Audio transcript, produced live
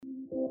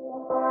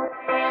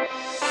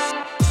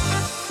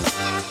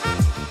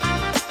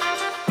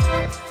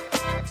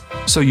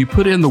So you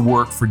put in the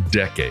work for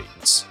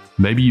decades.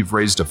 Maybe you've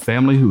raised a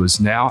family who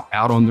is now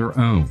out on their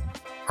own.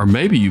 Or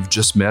maybe you've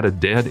just met a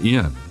dead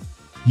end.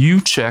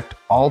 You checked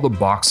all the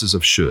boxes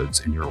of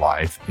shoulds in your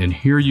life, and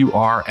here you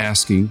are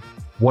asking,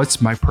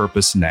 what's my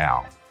purpose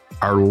now?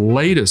 Our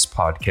latest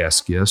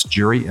podcast guests,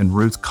 Jerry and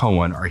Ruth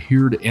Cohen, are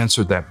here to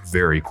answer that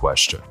very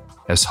question.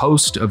 As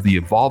host of the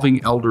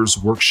Evolving Elders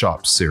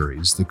Workshop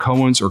series, the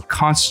Cohens are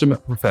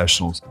consummate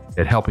professionals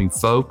at helping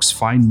folks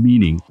find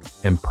meaning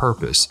and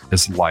purpose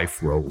as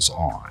life rolls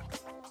on.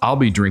 I'll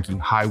be drinking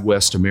High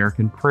West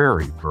American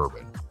Prairie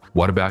bourbon.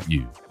 What about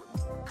you?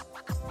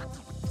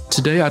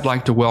 Today, I'd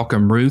like to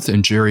welcome Ruth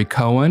and Jerry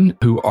Cohen,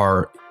 who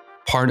are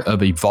part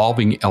of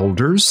Evolving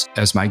Elders,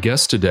 as my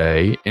guest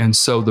today. And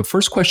so the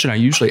first question I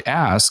usually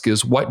ask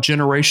is, what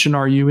generation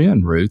are you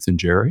in, Ruth and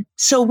Jerry?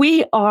 So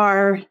we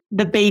are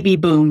the baby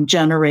boom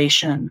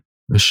generation.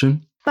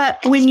 Mission? But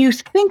when you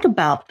think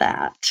about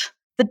that,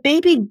 the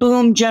baby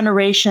boom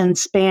generation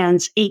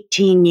spans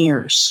 18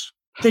 years.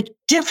 The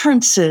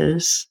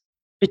differences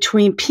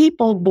between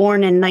people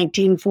born in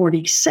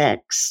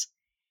 1946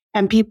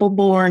 and people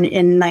born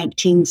in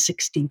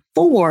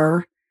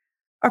 1964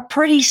 are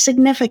pretty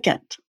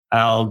significant.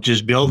 I'll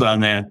just build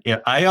on that.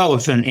 I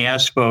often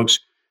ask folks,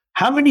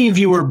 how many of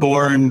you were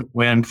born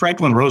when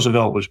Franklin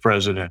Roosevelt was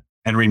president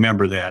and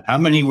remember that? How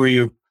many were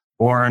you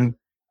born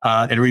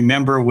and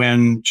remember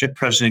when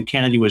President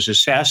Kennedy was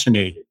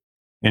assassinated?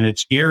 And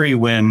it's eerie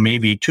when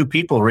maybe two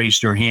people raise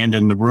their hand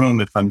in the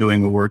room if I'm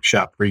doing a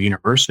workshop for a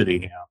university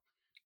now.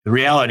 The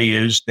reality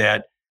is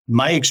that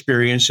my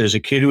experience as a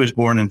kid who was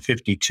born in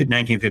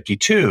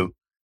 1952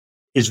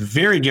 is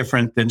very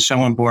different than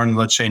someone born,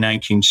 let's say,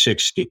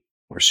 1960.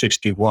 Or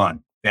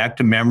 61, back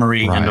to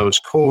memory and those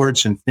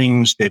cohorts and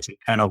things that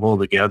kind of hold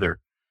together.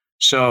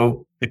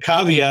 So the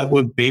caveat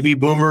with baby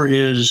boomer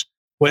is,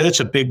 well, that's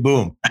a big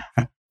boom.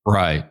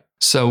 Right.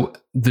 So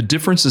the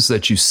differences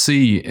that you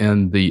see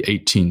in the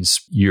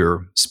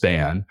 18-year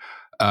span,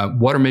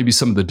 what are maybe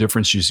some of the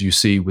differences you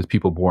see with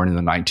people born in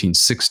the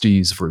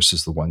 1960s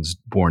versus the ones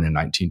born in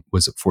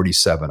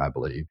 47, I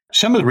believe?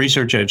 Some of the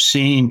research I've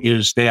seen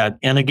is that,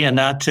 and again,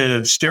 not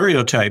to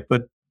stereotype,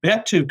 but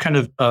back to kind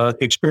of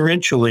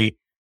experientially,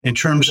 in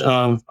terms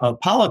of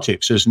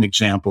politics, as an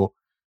example,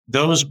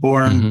 those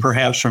born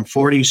perhaps from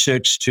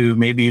 46 to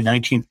maybe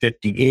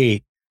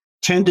 1958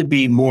 tend to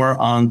be more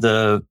on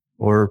the,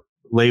 or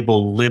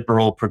label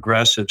liberal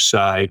progressive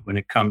side when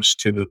it comes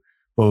to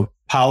both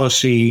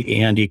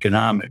policy and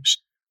economics.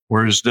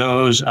 Whereas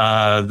those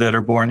that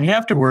are born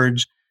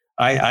afterwards,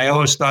 I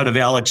always thought of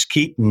Alex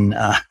Keaton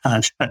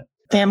on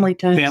Family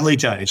Ties. Family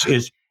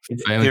Ties.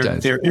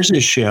 There is a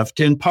shift.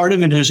 And part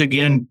of it is,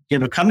 again,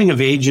 coming of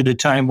age at a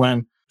time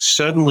when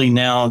suddenly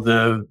now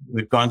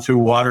we've gone through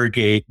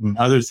Watergate and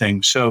other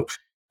things. So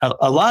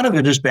a lot of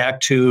it is back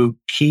to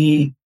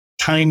key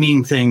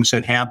timing things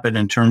that happen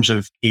in terms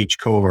of age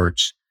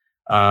cohorts.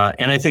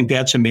 And I think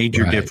that's a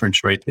major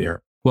difference right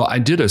there. Well, I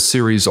did a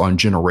series on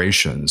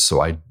generations.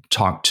 So I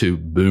talked to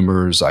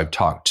boomers, I've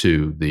talked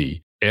to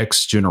the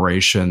X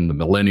generation, the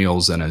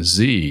millennials, and a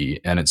Z.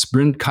 And it's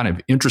been kind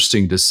of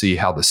interesting to see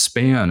how the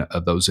span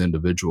of those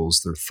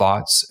individuals, their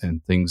thoughts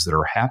and things that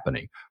are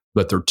happening,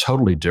 but they're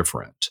totally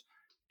different.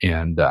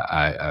 And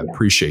I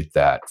appreciate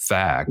that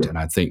fact. And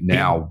I think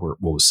now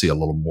we'll see a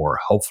little more,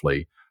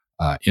 hopefully,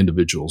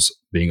 individuals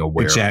being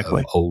aware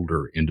of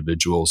older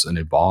individuals and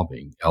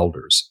evolving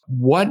elders.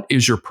 What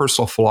is your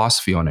personal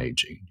philosophy on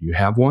aging? Do you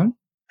have one?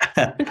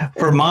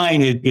 For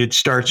mine, it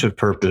starts with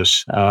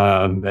purpose.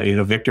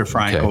 Viktor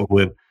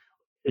Frankl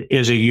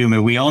is a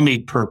human. We all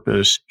need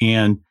purpose,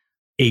 and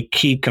a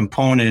key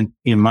component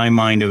in my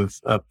mind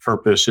of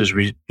purpose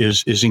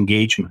is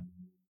engagement,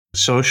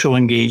 social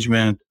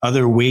engagement,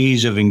 other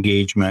ways of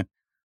engagement.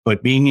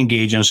 But being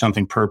engaged in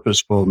something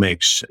purposeful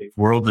makes a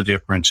world of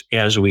difference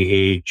as we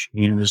age,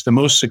 and is the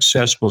most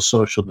successful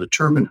social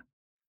determinant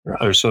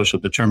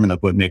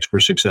of what makes for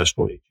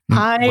successful age.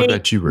 I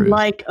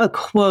like a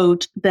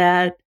quote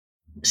that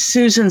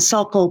Susan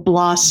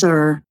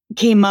Sokol-Blosser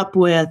came up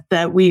with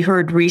that we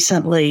heard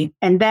recently,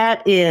 and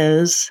that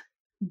is,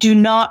 do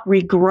not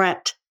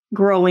regret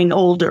growing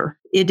older.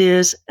 It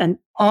is an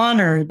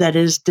honor that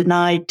is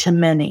denied to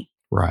many.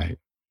 Right.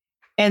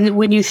 And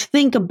when you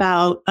think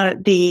about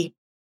the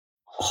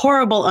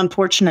horrible,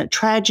 unfortunate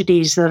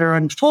tragedies that are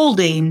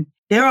unfolding,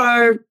 there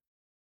are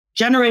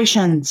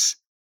generations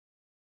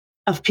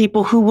of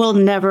people who will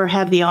never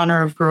have the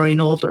honor of growing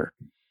older.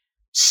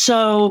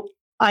 So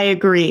I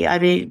agree. I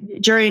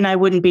mean, Jerry and I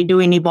wouldn't be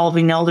doing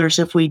Evolving Elders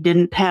if we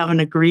didn't have an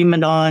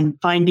agreement on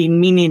finding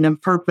meaning and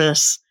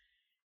purpose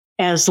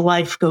as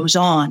life goes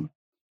on.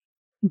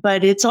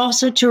 But it's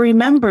also to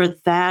remember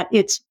that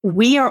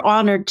we are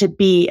honored to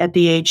be at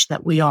the age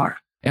that we are.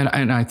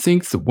 And I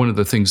think that one of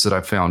the things that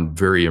I found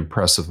very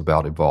impressive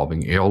about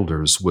Evolving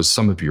Elders was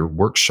some of your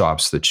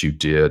workshops that you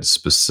did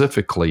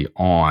specifically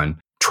on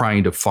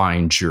trying to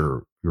find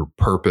your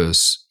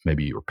purpose,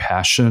 maybe your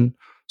passion.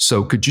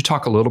 So could you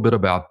talk a little bit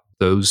about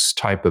those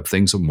type of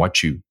things and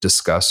what you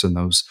discuss in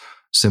those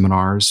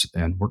seminars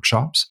and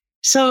workshops?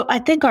 So I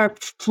think our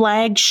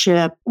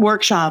flagship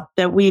workshop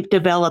that we've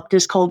developed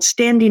is called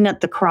Standing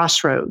at the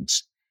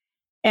Crossroads.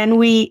 And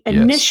we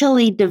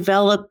initially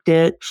developed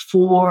it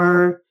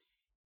for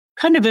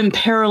kind of in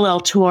parallel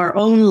to our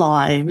own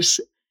lives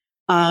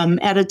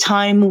at a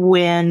time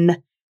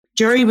when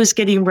Jerry was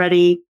getting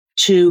ready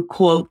to,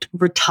 quote,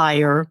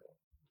 retire.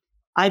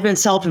 I've been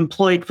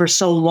self-employed for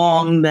so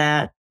long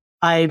that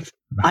I've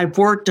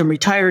worked and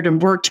retired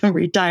and worked and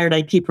retired.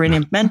 I keep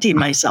reinventing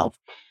myself.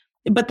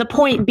 But the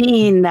point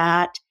being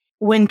that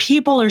when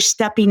people are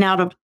stepping out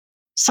of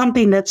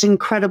something that's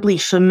incredibly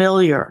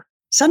familiar,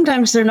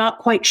 sometimes they're not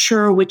quite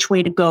sure which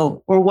way to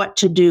go or what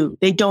to do.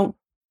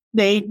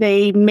 They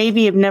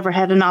maybe have never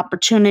had an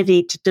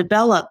opportunity to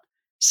develop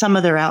some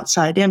of their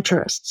outside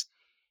interests.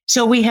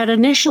 So we had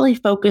initially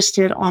focused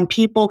it on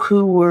people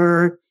who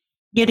were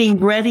getting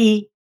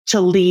ready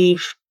to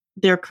leave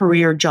their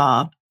career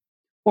job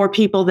or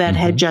people that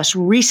had just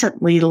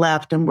recently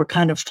left and were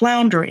kind of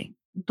floundering.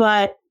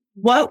 But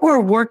what we're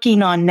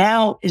working on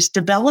now is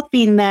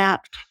developing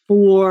that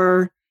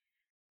for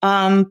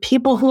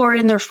people who are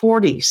in their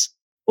 40s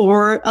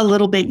or a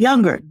little bit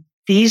younger.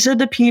 These are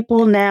the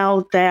people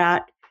now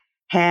that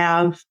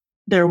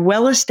they're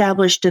well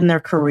established in their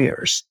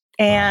careers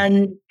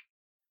and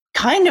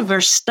kind of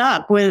are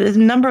stuck with a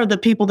number of the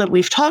people that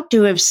we've talked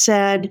to have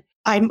said,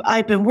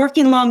 I've been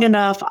working long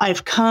enough.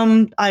 I've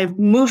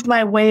moved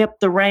my way up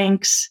the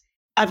ranks.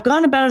 I've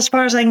gone about as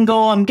far as I can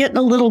go. I'm getting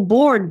a little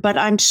bored, but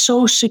I'm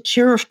so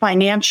secure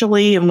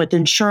financially and with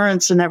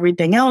insurance and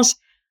everything else.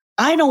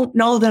 I don't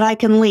know that I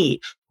can leave.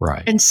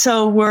 Right. And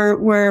so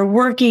we're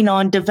working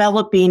on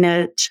developing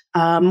it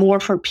more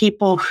for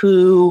people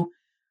who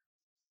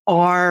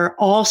are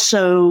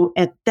also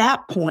at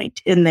that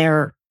point in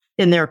their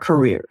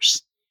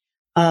careers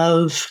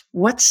of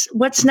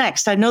what's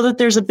next. I know that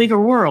there's a bigger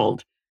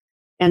world.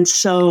 And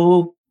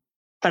so,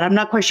 but I'm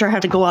not quite sure how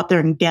to go out there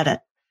and get it.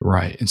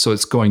 Right. And so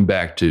it's going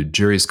back to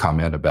Jerry's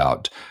comment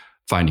about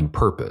finding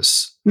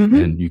purpose.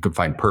 And you can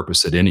find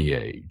purpose at any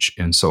age.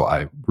 And so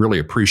I really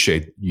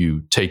appreciate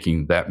you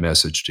taking that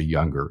message to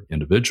younger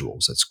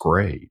individuals. That's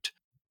great.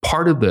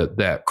 Part of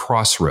that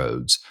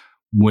crossroads,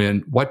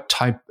 when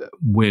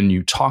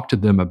you talk to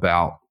them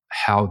about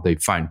how they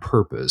find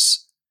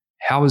purpose,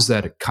 how is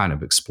that kind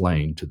of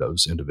explained to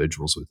those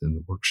individuals within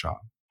the workshop?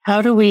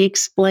 How do we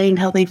explain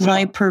how they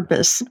find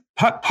purpose?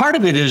 Part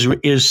of it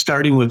is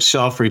starting with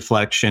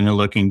self-reflection and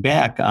looking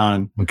back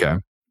on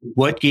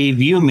what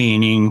gave you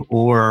meaning,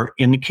 or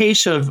in the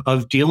case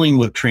of dealing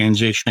with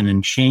transition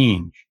and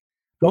change,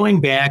 going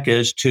back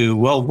as to,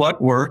 well,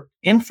 what worked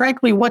and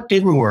frankly, what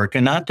didn't work,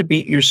 and not to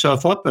beat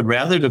yourself up, but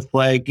rather to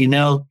flag,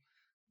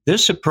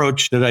 this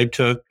approach that I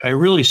took, I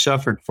really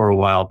suffered for a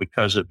while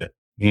because of it.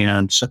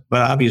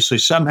 But obviously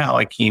somehow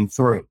I came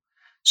through.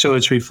 So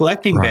it's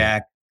reflecting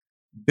back,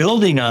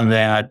 building on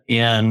that,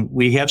 and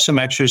we have some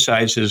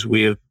exercises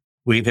we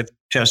have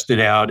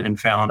tested out and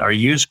found are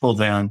useful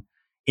then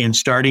in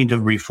starting to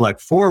reflect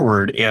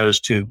forward as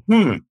to,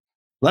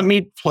 let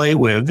me play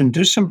with and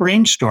do some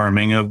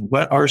brainstorming of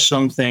what are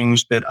some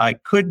things that I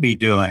could be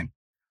doing.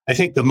 I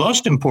think the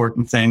most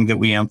important thing that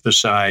we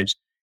emphasize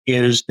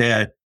is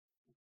that,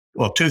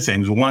 well, two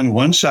things.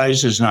 One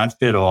size does not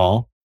fit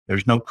all.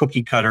 There's no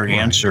cookie cutter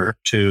answer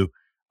to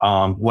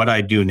what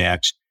I do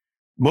next.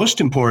 Most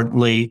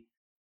importantly,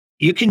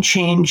 you can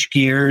change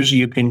gears,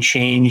 you can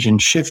change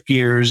and shift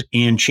gears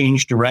and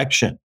change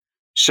direction.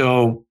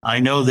 So I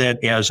know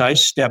that as I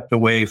stepped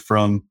away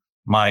from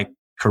my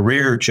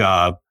career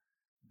job,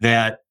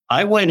 that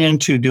I went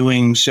into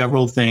doing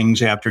several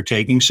things after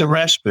taking some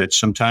respite,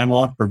 some time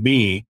off for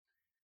me,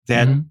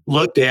 that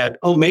looked at,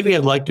 maybe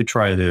I'd like to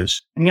try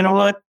this. And you know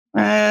what?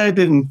 It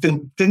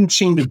didn't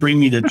seem to bring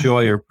me the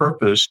joy or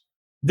purpose.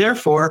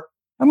 Therefore,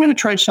 I'm going to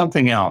try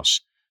something else.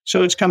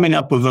 So it's coming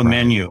up with a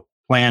menu,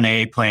 plan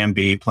A, plan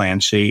B,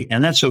 plan C,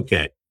 and that's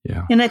okay.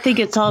 Yeah. And I think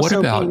it's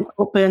also being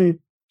open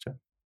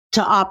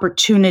to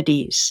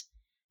opportunities,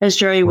 as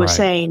Jerry was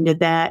saying,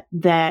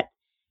 that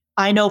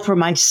I know for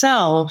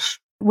myself,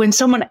 when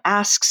someone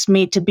asks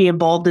me to be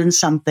involved in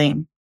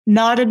something,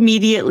 not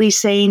immediately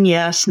saying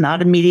yes,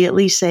 not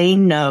immediately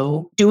saying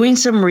no, doing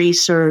some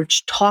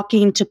research,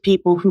 talking to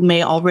people who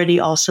may already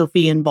also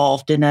be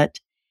involved in it,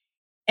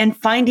 and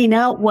finding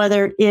out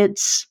whether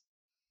it's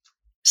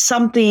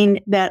something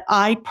that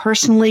I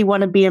personally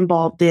want to be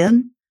involved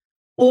in,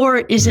 or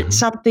is it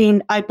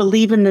something I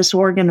believe in this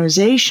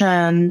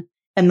organization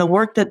and the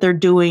work that they're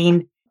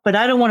doing, but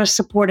I don't want to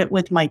support it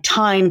with my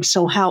time.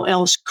 So how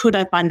else could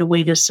I find a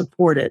way to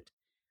support it?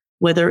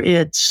 Whether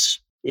it's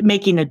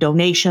making a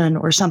donation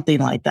or something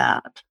like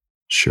that.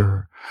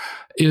 Sure.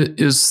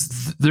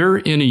 Is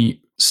there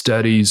any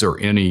studies or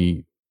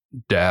any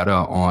data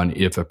on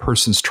if a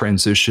person's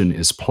transition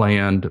is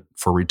planned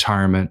for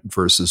retirement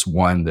versus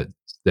one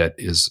that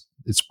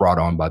it's brought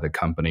on by the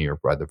company or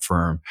by the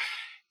firm?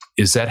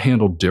 Is that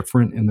handled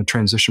different in the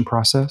transition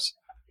process?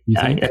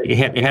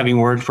 Having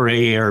worked for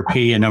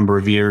AARP a number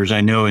of years, I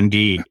know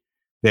indeed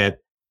that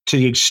to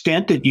the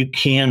extent that you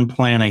can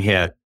plan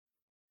ahead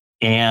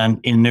And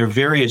in their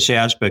various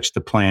aspects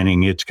to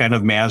planning, it's kind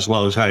of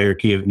Maslow's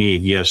hierarchy of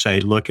need. Yes, I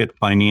look at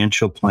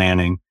financial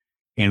planning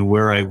and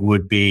where I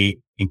would be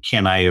and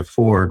can I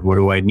afford? What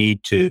do I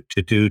need to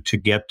do to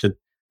get to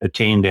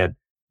attain that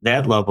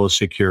level of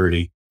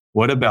security?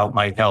 What about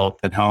my health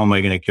and how am I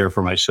going to care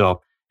for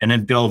myself? And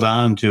then build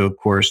on to, of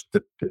course,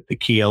 the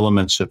key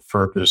elements of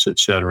purpose, et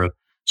cetera.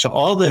 So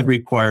all that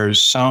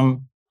requires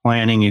some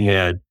planning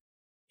ahead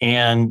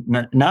and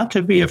not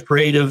to be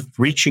afraid of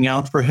reaching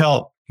out for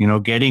help.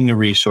 Getting the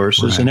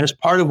resources. Right. And as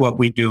part of what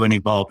we do in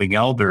Evolving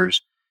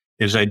Elders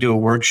is I do a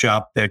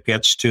workshop that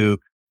gets to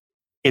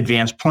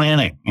advanced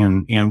planning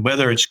and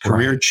whether it's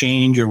career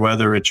change or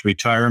whether it's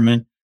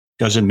retirement,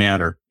 doesn't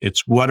matter.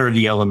 It's what are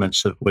the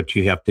elements of what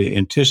you have to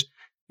anticipate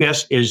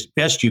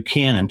best you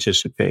can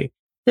anticipate.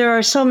 There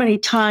are so many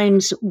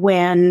times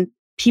when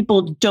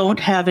people don't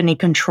have any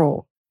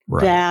control.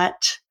 Right.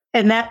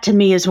 That to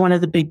me is one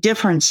of the big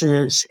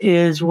differences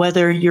is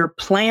whether you're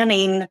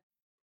planning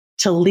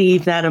to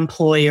leave that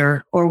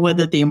employer or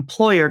whether the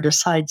employer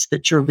decides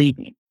that you're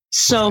leaving.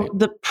 So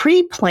the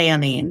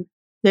pre-planning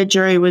that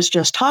Jerry was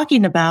just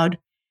talking about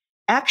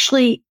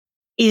actually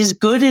is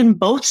good in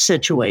both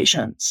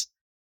situations.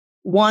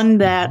 One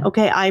that,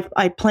 okay,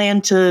 I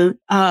plan to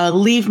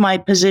leave my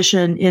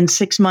position in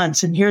 6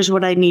 months and here's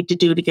what I need to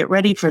do to get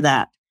ready for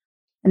that.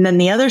 And then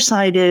the other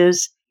side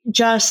is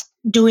just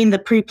doing the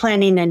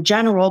pre-planning in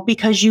general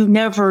because you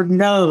never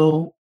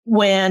know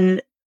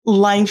when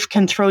life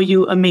can throw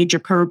you a major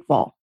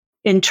curveball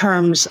in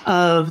terms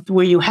of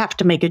where you have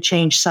to make a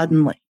change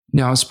suddenly.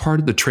 Now, as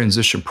part of the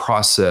transition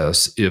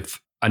process, if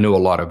I know a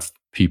lot of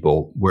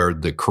people where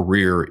the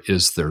career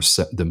is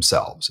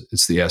themselves,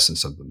 it's the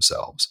essence of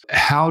themselves.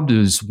 How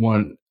does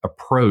one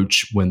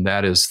approach when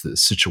that is the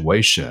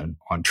situation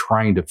on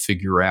trying to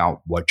figure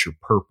out what your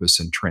purpose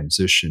in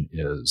transition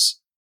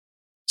is,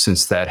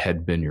 since that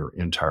had been your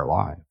entire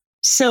life?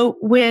 So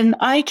when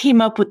I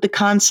came up with the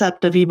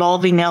concept of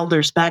Evolving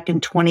Elders back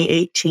in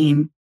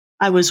 2018,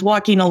 I was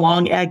walking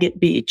along Agate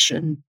Beach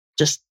and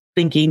just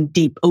thinking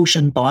deep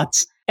ocean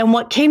thoughts. And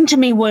what came to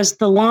me was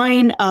the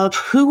line of,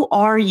 who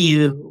are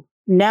you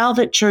now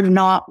that you're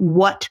not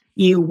what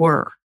you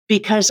were?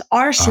 Because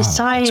our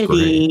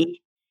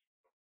society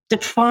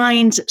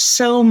defines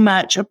so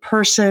much a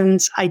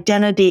person's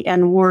identity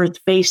and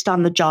worth based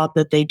on the job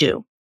that they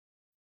do.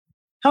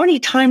 How many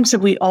times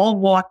have we all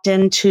walked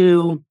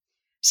into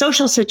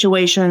social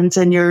situations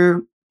and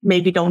you're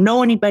maybe don't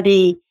know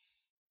anybody.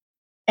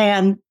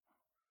 And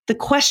the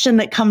question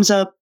that comes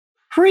up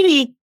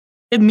pretty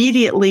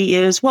immediately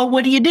is, well,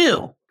 what do you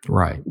do?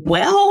 Right.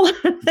 Well,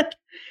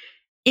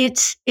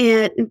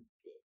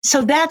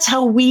 so that's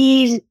how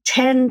we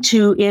tend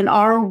to, in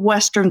our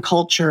Western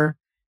culture,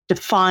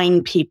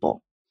 define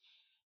people.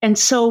 And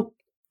so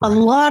a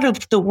lot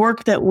of the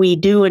work that we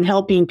do in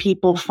helping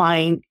people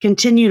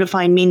continue to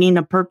find meaning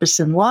and purpose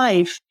in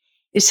life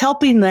is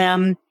helping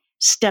them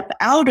step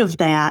out of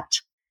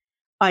that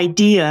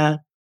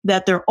idea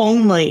that they're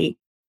only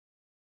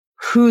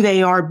who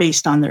they are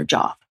based on their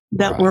job,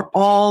 that we're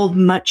all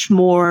much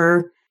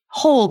more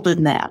whole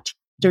than that.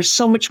 There's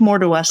so much more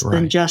to us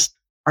than just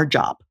our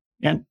job.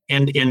 And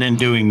in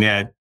doing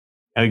that,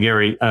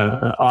 Gary,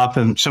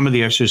 often some of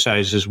the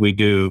exercises we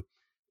do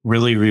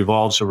really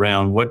revolves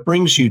around what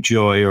brings you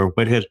joy or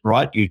what has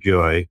brought you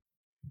joy.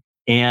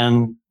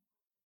 And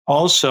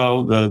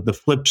also the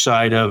flip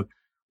side of,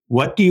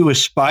 what do you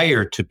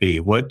aspire to be?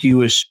 What do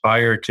you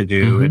aspire to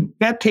do? Mm-hmm. And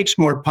that takes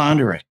more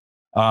pondering.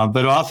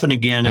 But often,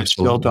 again, it's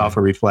built off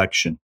a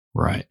reflection.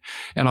 Right.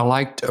 And I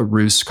liked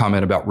Ruth's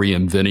comment about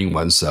reinventing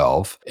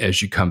oneself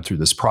as you come through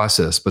this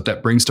process. But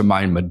that brings to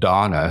mind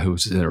Madonna,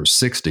 who's in her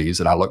 60s.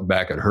 And I look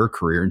back at her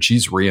career and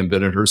she's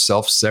reinvented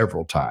herself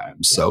several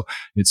times. Yeah. So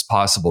it's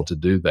possible to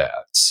do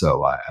that.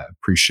 So I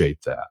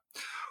appreciate that.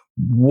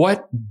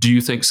 What do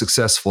you think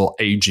successful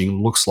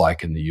aging looks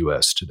like in the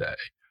U.S. today?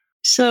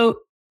 So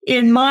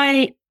in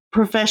my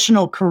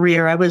professional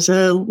career, I was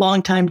a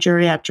longtime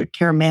geriatric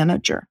care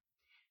manager.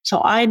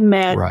 So I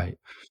met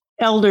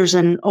elders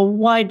in a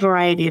wide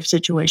variety of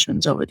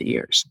situations over the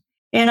years.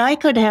 And I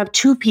could have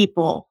two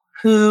people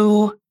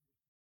who,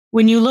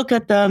 when you look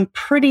at them,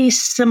 pretty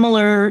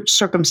similar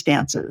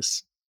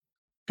circumstances.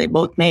 They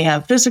both may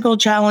have physical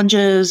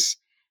challenges,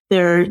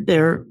 their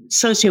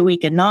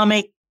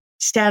socioeconomic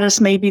status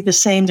may be the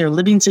same, their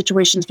living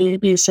situations may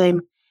be the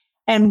same.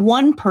 And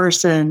one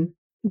person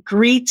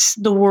greets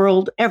the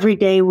world every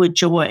day with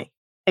joy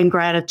and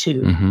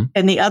gratitude,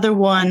 and the other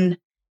one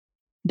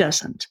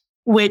doesn't,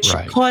 which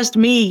caused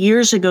me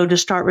years ago to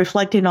start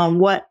reflecting on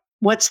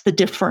what's the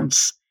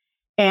difference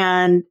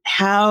and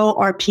how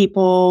are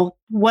people,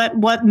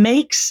 what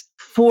makes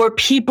for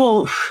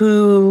people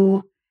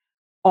who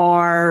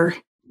are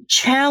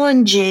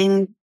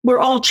challenging. We're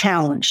all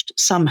challenged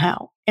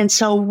somehow. And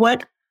so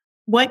what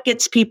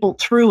gets people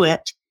through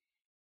it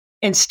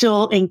and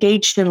still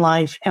engaged in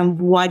life, and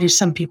why do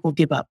some people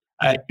give up?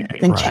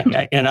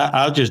 And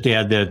I'll just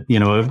add that,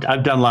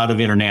 I've done a lot of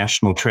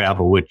international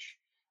travel, which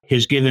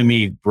has given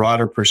me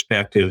broader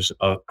perspectives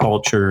of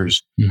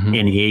cultures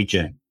in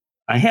aging.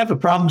 I have a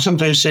problem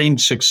sometimes saying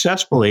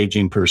successful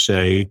aging per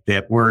se,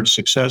 that word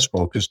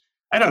successful, because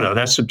I don't know,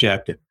 that's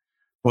subjective.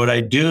 But I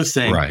do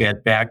think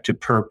that back to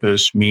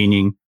purpose,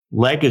 meaning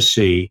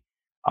legacy,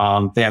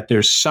 that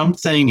there's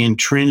something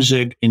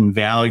intrinsic in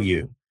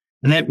value.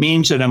 And that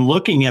means that I'm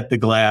looking at the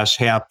glass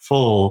half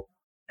full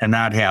and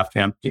not half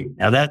empty.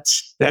 Now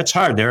that's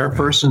hard. There are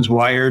persons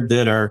wired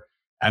that are,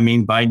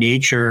 by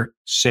nature,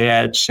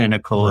 sad,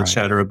 cynical, et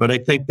cetera. But I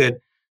think that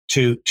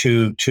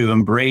to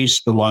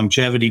embrace the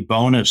longevity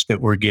bonus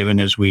that we're given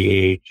as we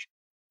age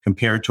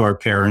compared to our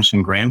parents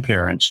and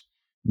grandparents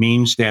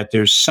means that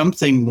there's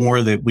something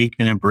more that we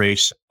can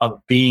embrace of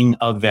being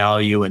of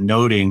value and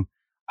noting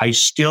I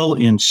still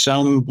in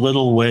some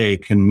little way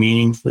can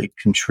meaningfully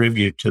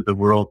contribute to the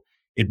world.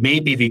 It may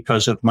be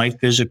because of my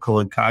physical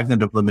and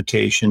cognitive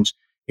limitations.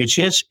 It's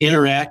just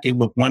interacting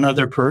with one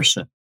other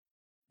person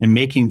and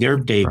making their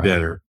day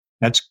better.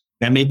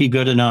 That may be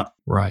good enough.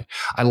 Right.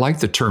 I like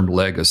the term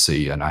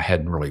legacy, and I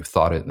hadn't really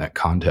thought it in that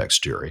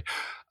context, Jerry.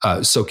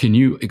 So can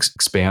you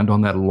expand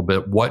on that a little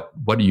bit?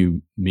 What do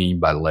you mean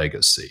by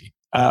legacy?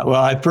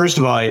 First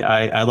of all,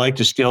 I like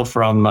to steal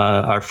from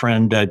our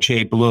friend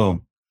Jay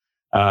Bloom,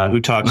 who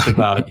talks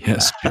about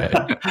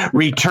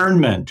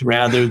returnment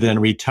rather than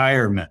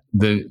retirement.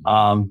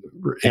 And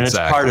it's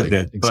part of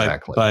it.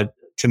 But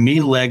to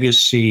me,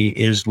 legacy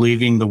is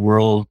leaving the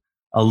world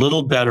a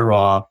little better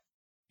off,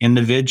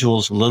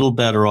 individuals a little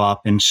better off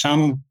in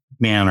some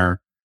manner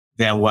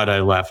than what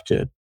I left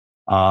it.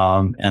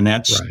 And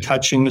that's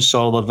touching the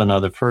soul of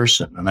another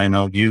person. And I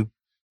know you,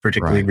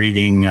 particularly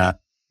reading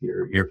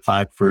your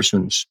 5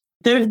 persons.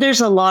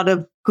 There's a lot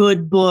of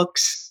good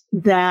books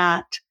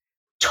that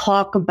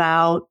talk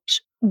about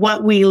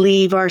what we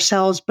leave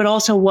ourselves, but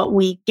also what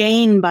we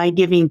gain by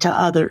giving to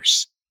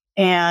others,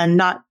 and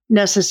not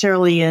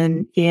necessarily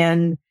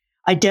in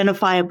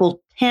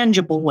identifiable,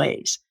 tangible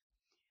ways.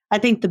 I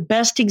think the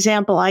best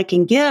example I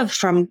can give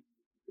from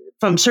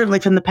certainly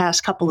from the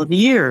past couple of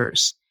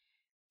years.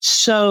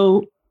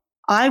 So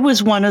I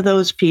was one of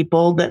those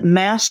people that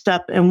masked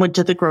up and went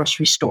to the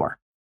grocery store.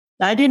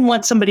 I didn't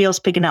want somebody else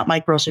picking out my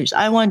groceries.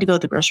 I wanted to go to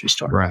the grocery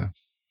store. Right.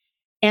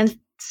 And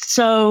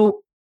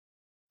so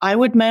I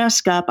would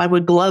mask up, I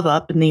would glove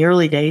up in the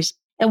early days.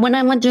 And when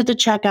I went through the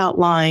checkout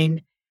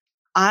line,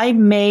 I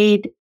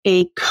made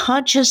a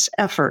conscious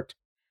effort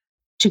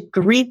to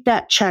greet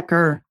that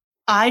checker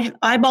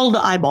eyeball to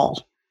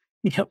eyeball,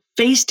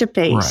 face to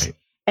face,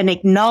 and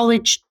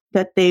acknowledge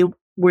that they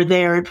were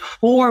there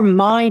for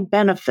my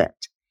benefit.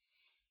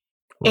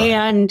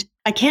 And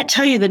I can't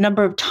tell you the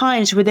number of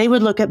times where they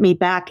would look at me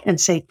back and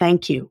say,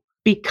 thank you,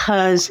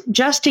 because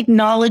just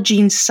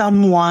acknowledging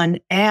someone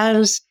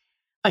as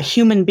a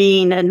human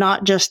being and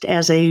not just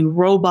as a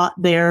robot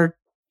there,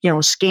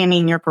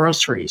 scanning your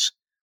groceries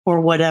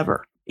or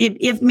whatever.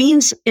 It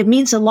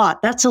means a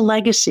lot. That's a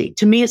legacy.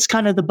 To me, it's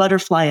kind of the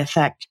butterfly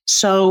effect.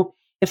 So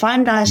if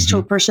I'm nice to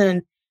a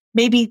person,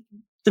 maybe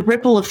the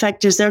ripple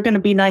effect is they're going to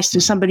be nice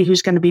to somebody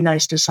who's going to be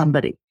nice to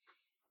somebody.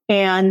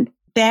 And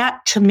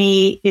that to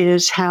me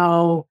is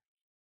how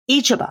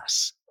each of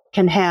us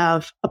can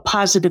have a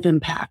positive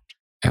impact.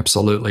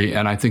 Absolutely.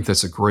 And I think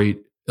that's a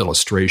great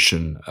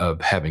illustration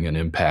of having an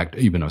impact,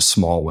 even a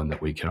small one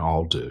that we can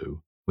all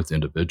do with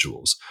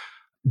individuals.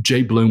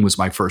 Jay Bloom was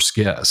my first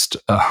guest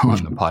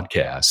on the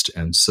podcast.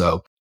 And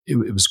so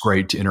it was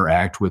great to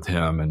interact with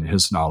him and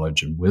his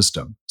knowledge and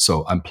wisdom.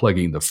 So I'm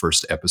plugging the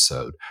first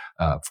episode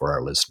for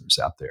our listeners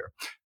out there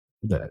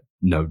that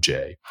know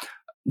Jay.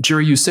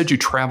 Jerry, you said you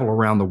travel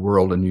around the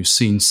world and you've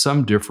seen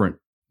some different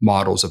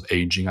models of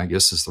aging, I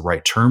guess is the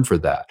right term for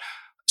that.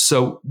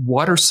 So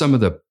what are some of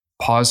the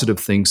positive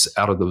things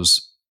out of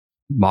those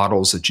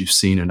models that you've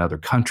seen in other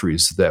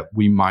countries that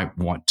we might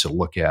want to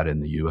look at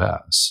in the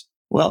U.S.?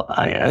 Well,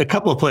 a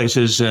couple of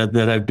places that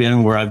I've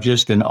been where I've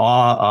just in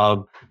awe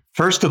of,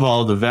 first of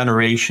all, the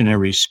veneration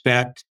and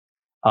respect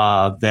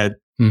that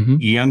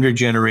younger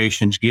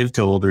generations give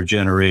to older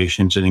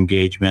generations and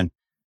engagement.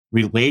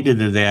 Related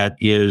to that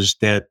is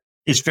that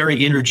it's very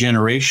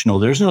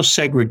intergenerational. There's no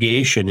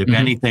segregation. If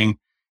anything,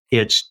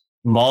 it's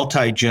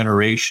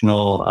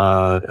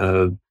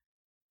multi-generational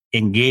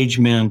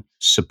engagement,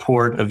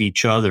 support of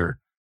each other.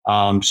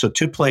 So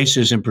 2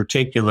 places in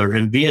particular.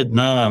 In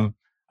Vietnam,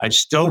 I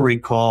still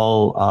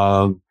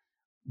recall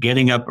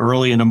getting up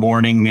early in the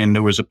morning, and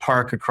there was a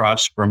park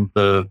across from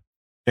the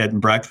bed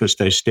and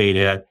breakfast I stayed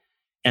at.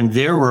 And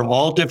there were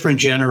all different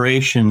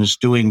generations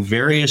doing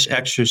various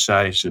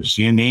exercises.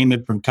 You name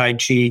it, from Tai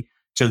Chi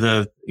to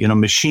the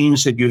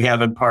machines that you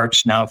have in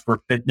parks now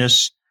for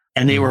fitness.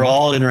 And they were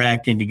all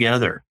interacting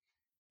together.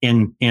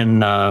 In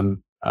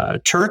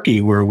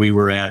Turkey, where we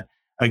were at,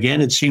 again,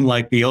 it seemed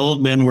like the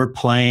old men were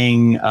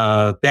playing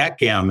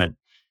backgammon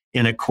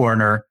in a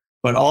corner,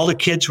 but all the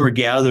kids were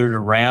gathered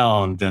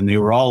around and they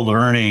were all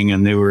learning,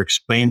 and they were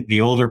the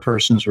older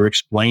persons were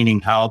explaining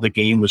how the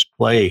game was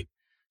played.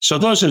 So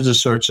those are the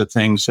sorts of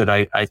things that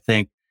I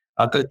think,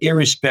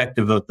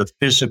 irrespective of the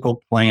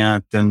physical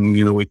plant, and,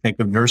 we think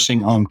of nursing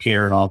home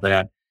care and all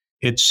that,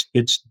 it's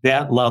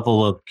that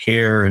level of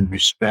care and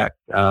respect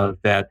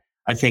that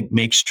I think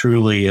makes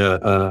truly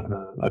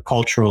a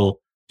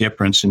cultural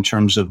difference in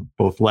terms of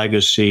both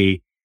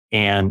legacy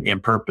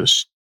and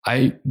purpose.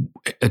 I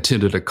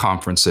attended a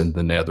conference in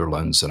the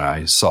Netherlands, and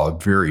I saw a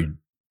very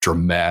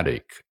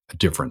dramatic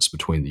difference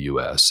between the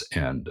U.S.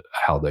 and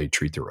how they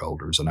treat their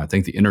elders. And I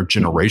think the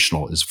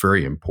intergenerational is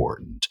very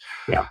important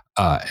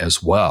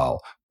as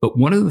well. But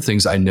one of the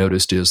things I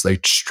noticed is they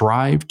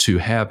strive to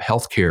have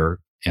healthcare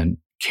and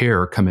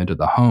care come into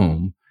the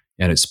home,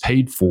 and it's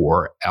paid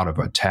for out of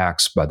a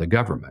tax by the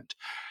government.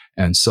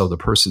 And so the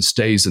person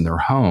stays in their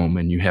home,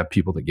 and you have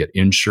people that get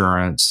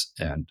insurance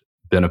and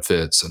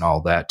benefits and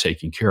all that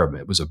taking care of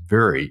it. It was a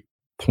very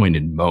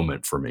pointed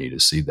moment for me to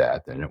see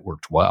that, and it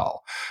worked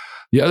well.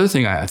 The other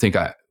thing I think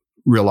I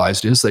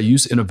realized is they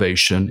use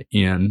innovation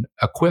in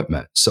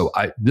equipment. So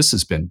this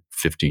has been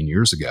 15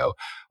 years ago.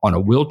 On a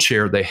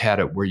wheelchair, they had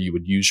it where you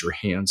would use your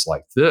hands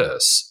like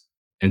this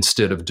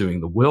instead of doing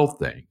the wheel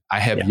thing. I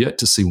have yet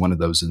to see one of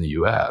those in the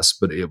US,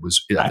 but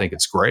I think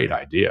it's a great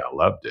idea. I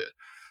loved it.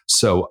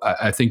 So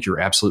I think you're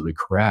absolutely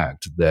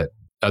correct that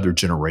other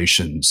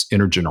generations,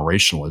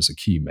 intergenerational is a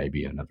key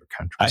maybe in other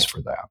countries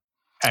for that.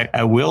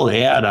 I will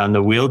add on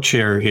the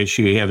wheelchair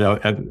issue,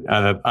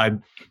 I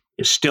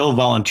still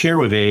volunteer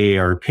with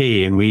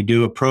AARP, and we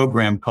do a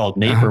program called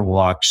Neighbor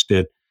Walks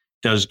that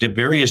does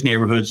various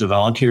neighborhoods. The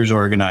volunteers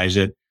organize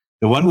it.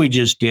 The one we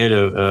just did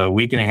a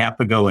week and a half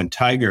ago in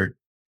Tigard,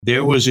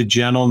 there was a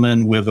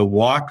gentleman with a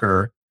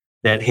walker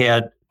that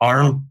had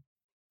arm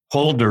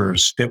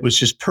holders that was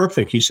just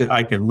perfect. He said,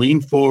 I can lean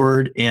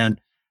forward.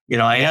 And,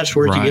 I asked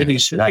where'd you get it? He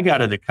said, I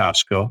got it at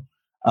Costco.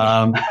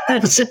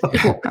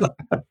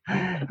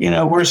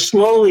 We're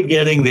slowly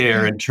getting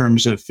there in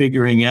terms of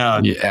figuring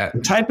out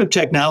the type of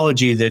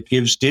technology that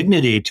gives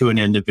dignity to an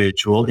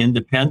individual,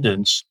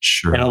 independence,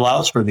 and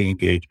allows for the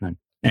engagement.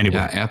 Anyway.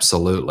 Yeah,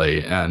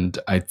 absolutely. And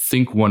I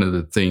think one of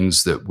the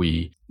things that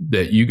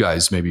you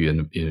guys maybe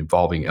in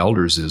Evolving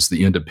Elders is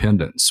the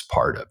independence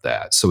part of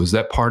that. So is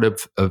that part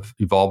of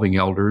Evolving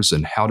Elders,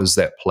 and how does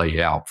that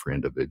play out for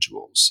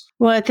individuals?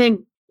 Well, I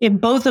think in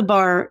both of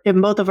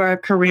our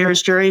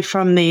careers, Jerry,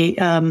 from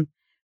the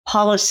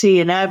policy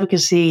and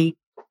advocacy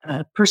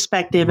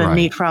perspective, and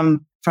me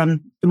from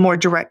the more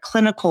direct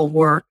clinical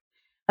work,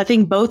 I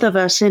think both of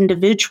us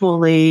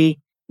individually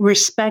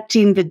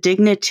respecting the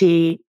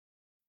dignity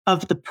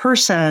of the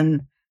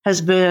person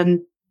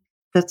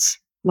that's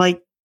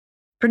like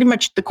pretty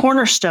much the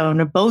cornerstone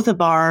of both of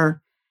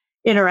our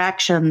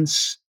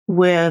interactions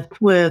with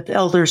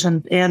elders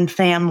and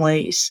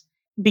families,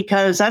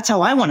 because that's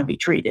how I want to be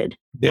treated.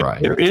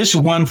 There is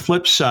one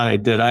flip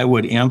side that I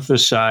would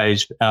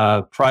emphasize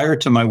prior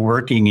to my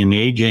working in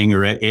aging,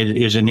 or it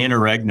is an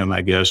interregnum,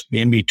 I guess,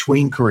 in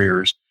between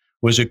careers,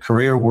 was a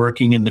career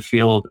working in the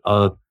field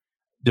of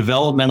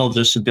developmental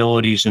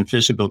disabilities and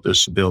physical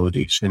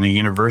disabilities in a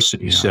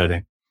university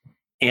setting.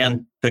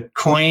 And the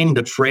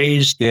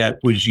phrase that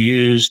was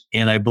used,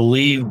 and I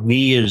believe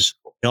we as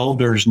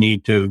elders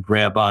need to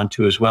grab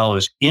onto as well,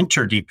 is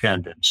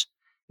interdependence.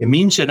 It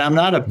means that I'm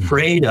not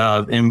afraid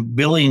of and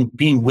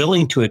being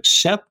willing to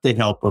accept the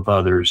help of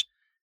others,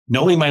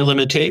 knowing my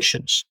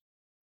limitations.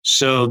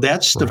 So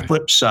that's the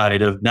flip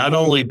side of not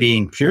only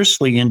being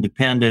fiercely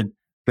independent,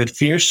 but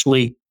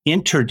fiercely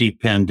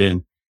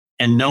interdependent,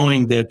 and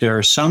knowing that there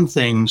are some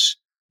things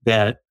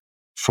that,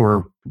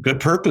 for good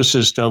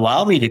purposes to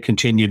allow me to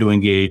continue to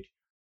engage,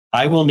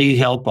 I will need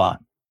help on,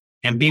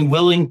 and being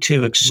willing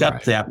to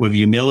accept that with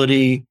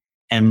humility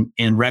and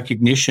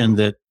recognition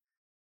that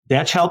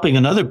that's helping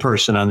another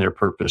person on their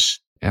purpose.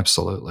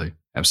 Absolutely.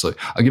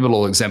 Absolutely. I'll give a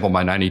little example.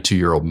 My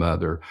 92-year-old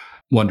mother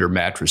wanted her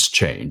mattress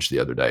changed the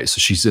other day. So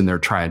she's in there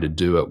trying to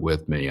do it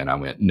with me. And I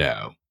went,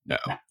 no,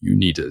 you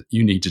need to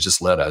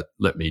just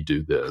let me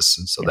do this.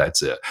 And so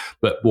that's it.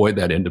 But boy,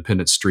 that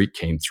independent streak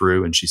came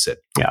through, and she said,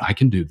 I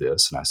can do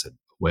this. And I said,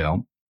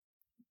 well,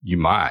 you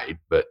might,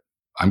 but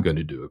I'm going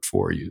to do it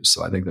for you.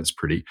 So I think that's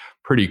pretty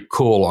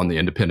cool on the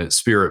independent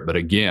spirit. But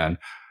again,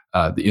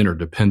 the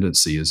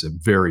interdependency is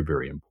very,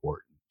 very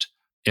important.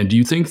 And do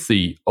you think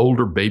the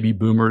older baby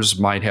boomers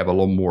might have a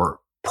little more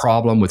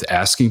problem with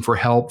asking for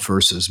help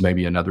versus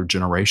maybe another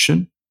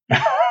generation?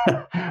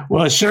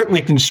 Well, I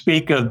certainly can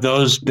speak of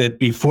those that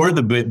before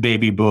the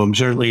baby boom,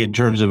 certainly in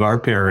terms of our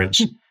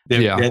parents,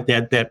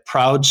 that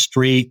proud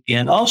streak,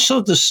 and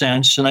also the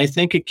sense, and I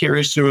think it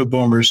carries through with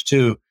boomers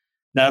too,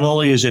 not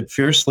only is it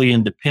fiercely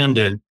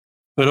independent,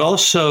 but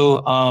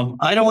also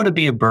I don't want to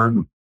be a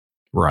burden.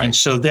 Right. And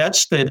so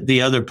that's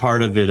the other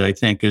part of it, I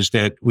think, is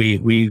that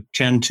we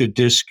tend to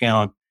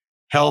discount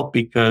help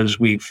because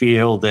we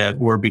feel that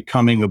we're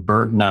becoming a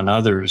burden on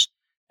others.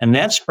 And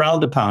that's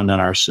frowned upon in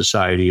our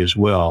society as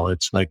well.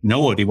 It's like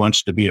nobody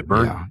wants to be a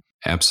burden. Yeah,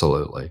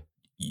 absolutely.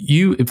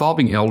 You,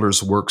 Evolving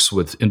Elders, works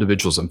with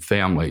individuals and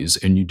families,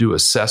 and you do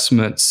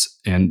assessments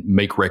and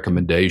make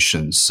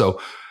recommendations.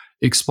 So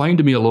explain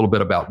to me a little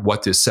bit about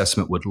what the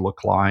assessment would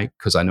look like,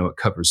 because I know it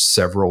covers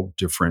several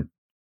different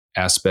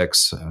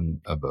aspects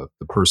of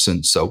the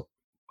person. So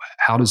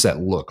how does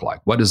that look like?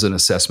 What does an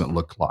assessment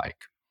look like?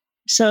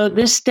 So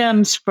this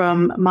stems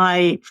from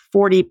my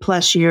 40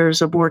 plus years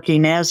of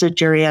working as a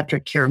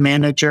geriatric care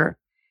manager.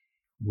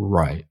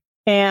 Right.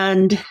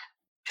 And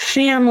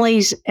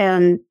families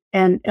and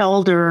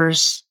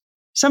elders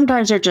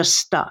sometimes are just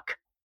stuck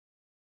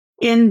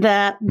in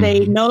that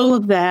they know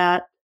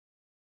that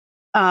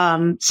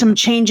some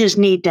changes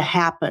need to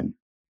happen,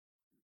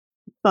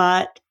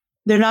 but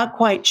they're not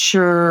quite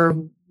sure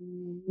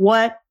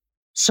what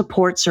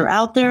supports are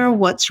out there,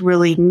 what's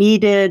really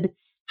needed,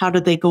 how do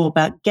they go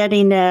about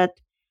getting it,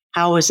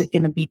 how is it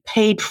going to be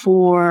paid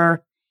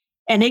for?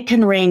 And it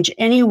can range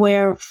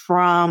anywhere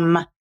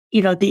from,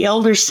 the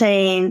elder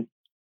saying,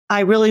 I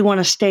really want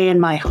to stay in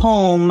my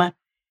home.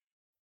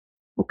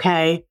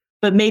 Okay.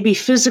 But maybe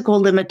physical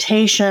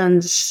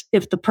limitations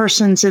if the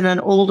person's in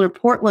an older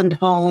Portland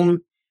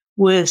home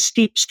with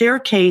steep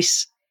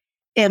staircase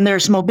and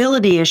there's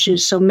mobility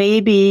issues. So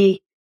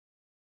maybe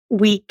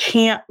we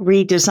can't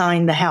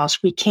redesign the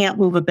house. We can't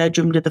move a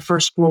bedroom to the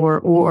first floor,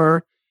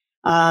 or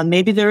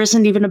maybe there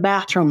isn't even a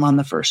bathroom on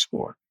the first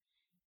floor.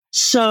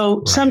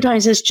 So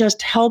sometimes it's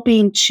just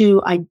helping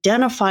to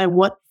identify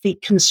what the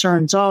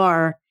concerns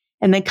are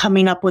and then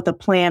coming up with a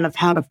plan of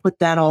how to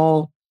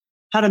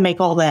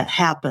make all that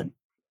happen.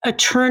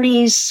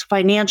 Attorneys,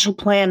 financial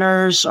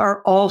planners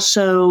are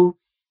also,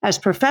 as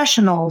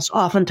professionals,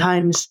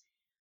 oftentimes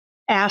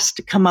asked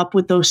to come up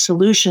with those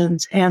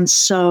solutions. And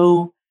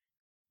so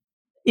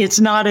it's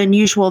not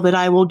unusual that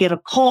I will get a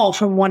call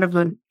from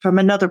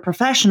another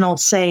professional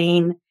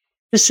saying,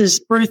 this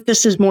is Ruth,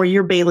 this is more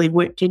your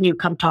bailiwick. Can you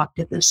come talk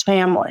to this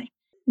family?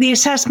 The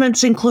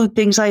assessments include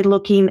things like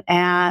looking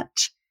at,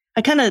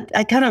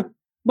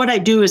 what I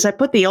do is I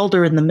put the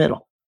elder in the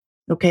middle.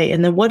 Okay.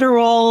 And then what are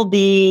all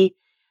the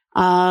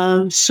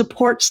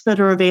supports that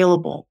are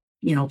available?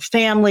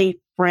 Family,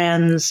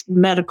 friends,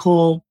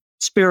 medical,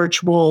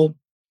 spiritual,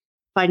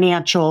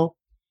 financial,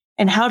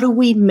 and how do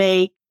we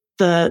make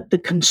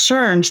the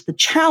concerns, the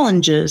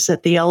challenges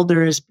that the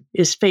elder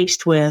is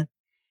faced with,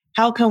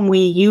 how can we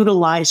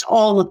utilize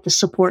all of the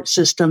support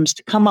systems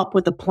to come up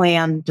with a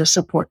plan to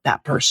support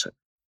that person?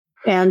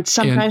 And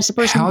sometimes the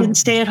person can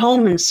stay at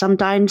home and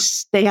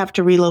sometimes they have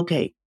to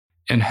relocate.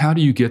 And how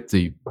do you get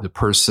the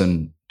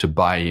person to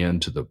buy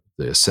into the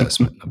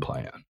assessment and the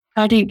plan?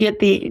 How do you get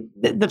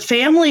the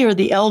family or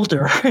the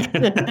elder?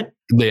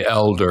 The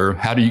elder.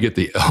 How do you get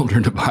the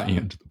elder to buy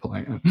into the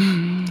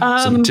plan?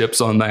 Some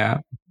tips on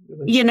that?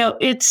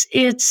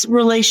 It's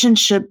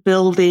relationship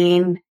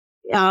building.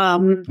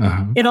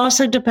 It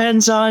also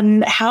depends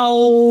on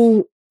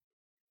how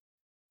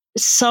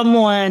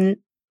someone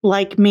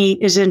like me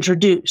is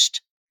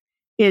introduced.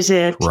 Is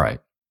it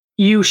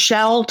you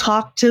shall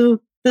talk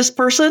to this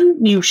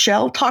person? You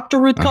shall talk to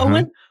Ruth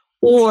Cohen?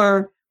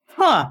 Or,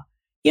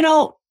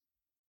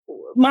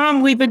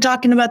 Mom, we've been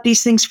talking about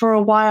these things for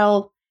a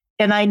while,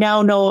 and I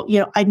now know,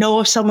 I know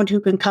of someone who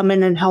can come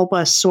in and help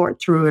us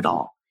sort through it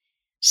all.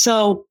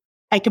 So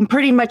I can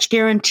pretty much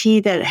guarantee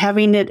that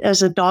having it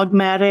as a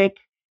dogmatic,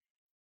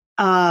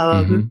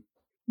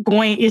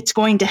 it's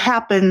going to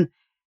happen,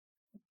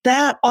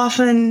 that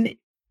often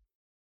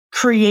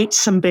creates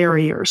some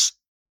barriers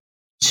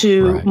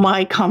to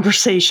my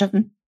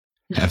conversation.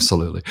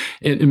 Absolutely.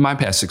 In my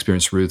past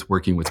experience, Ruth,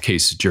 working with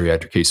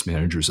geriatric case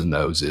managers and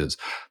those is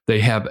they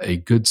have a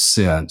good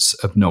sense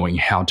of knowing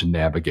how to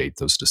navigate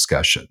those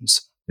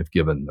discussions if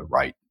given the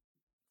right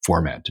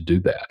format to do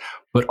that.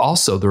 But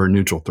also they're a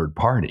neutral third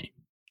party.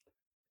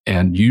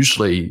 And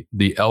usually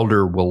the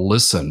elder will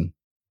listen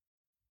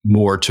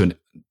more to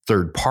a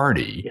third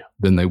party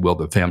than they will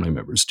the family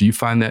members. Do you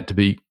find that to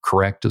be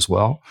correct as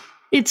well?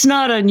 It's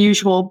not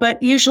unusual,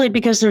 but usually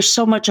because there's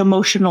so much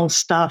emotional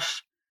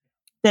stuff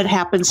that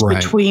happens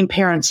between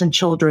parents and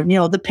children.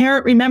 The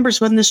parent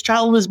remembers when this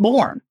child was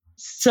born.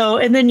 So,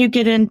 and then you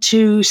get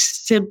into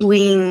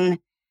sibling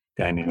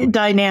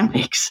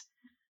dynamics.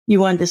 You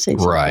wanted to say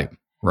something.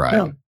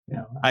 Right.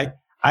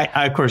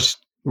 I of course,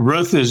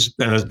 Ruth is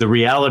the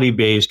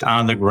reality-based,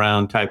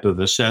 on-the-ground type of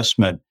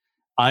assessment.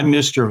 I'm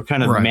Mr.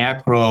 kind of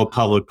macro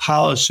public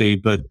policy,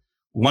 but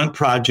one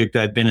project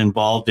I've been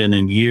involved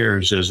in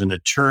years as an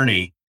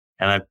attorney,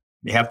 and I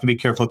have to be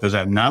careful because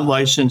I'm not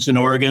licensed in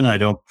Oregon. I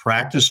don't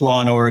practice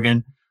law in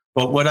Oregon.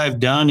 But what I've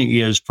done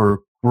is for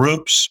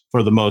groups,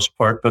 for the most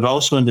part, but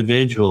also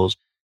individuals,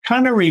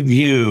 kind of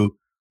review,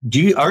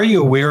 are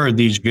you aware of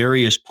these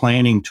various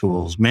planning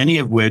tools, many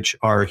of which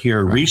are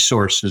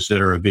resources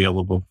that are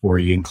available for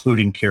you,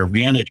 including care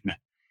management?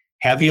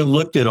 Have you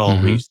looked at all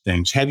these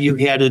things? Have you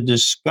had a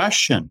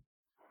discussion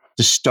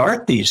to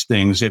start these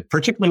things,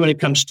 particularly when it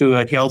comes to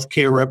a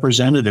healthcare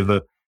representative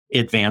of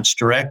advanced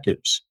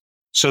directives?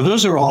 So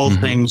those are all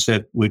things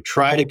that we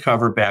try to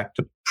cover back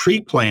to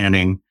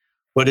pre-planning,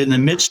 but in the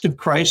midst of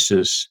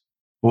crisis,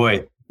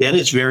 boy, that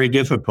is very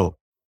difficult.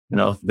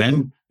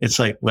 Then it's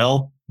like,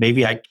 well,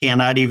 maybe I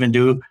cannot even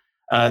do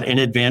an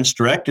advanced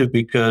directive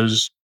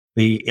because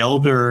the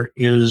elder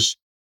is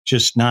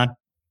just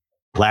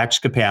lacks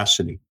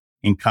capacity,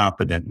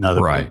 incompetent, in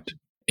other words.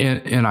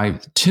 And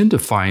I tend to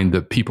find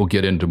that people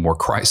get into more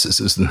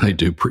crises than they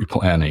do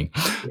pre-planning.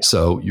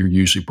 So you're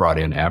usually brought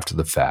in after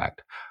the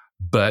fact.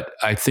 But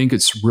I think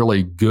it's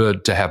really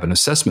good to have an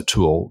assessment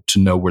tool to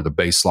know where the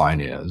baseline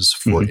is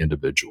for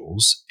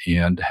individuals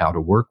and how to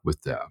work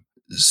with them.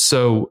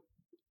 So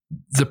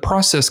the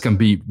process can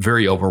be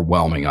very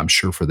overwhelming, I'm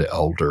sure, for the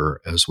elder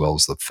as well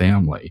as the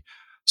family.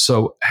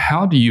 So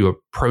how do you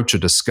approach a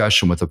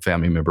discussion with a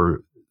family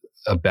member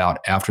about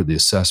after the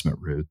assessment,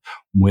 Ruth,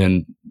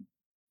 when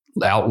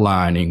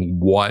outlining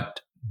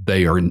what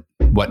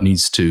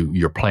needs to,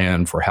 your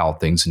plan for how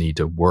things need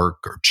to work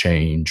or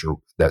change or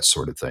that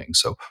sort of thing?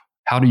 So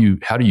how do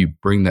you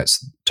bring that,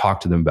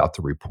 talk to them about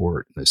the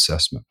report and the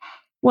assessment?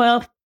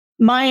 Well,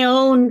 my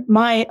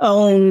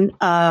own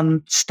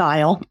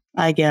style,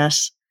 I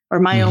guess, or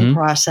my own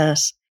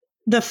process.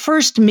 The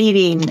first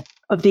meeting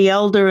of the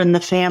elder and the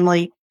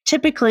family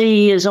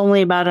typically is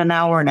only about an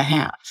hour and a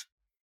half,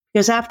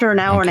 because after an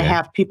hour and a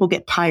half, people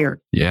get tired.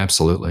 Yeah,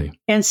 absolutely.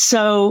 And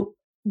so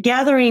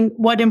gathering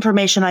what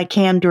information I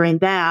can during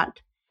that,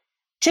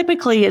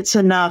 typically it's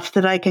enough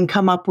that I can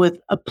come up with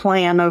a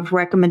plan of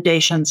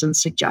recommendations and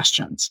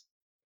suggestions.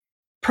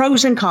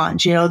 Pros and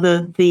cons,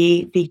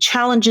 the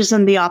challenges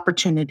and the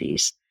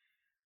opportunities.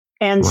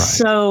 And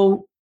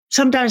so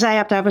sometimes I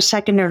have to have a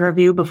second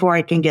interview before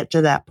I can get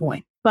to that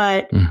point.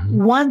 But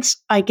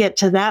once I get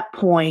to that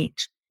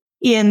point,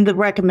 in the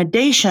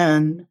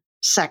recommendation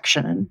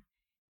section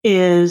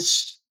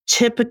is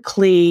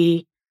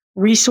typically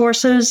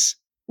resources.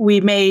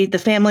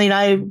 The family and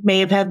I may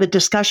have had the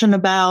discussion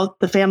about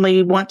the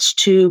family wants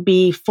to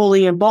be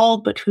fully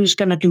involved, but who's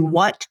going to do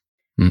what?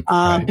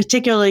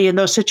 Particularly in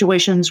those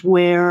situations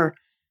where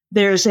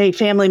there's a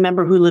family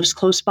member who lives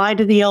close by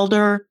to the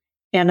elder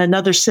and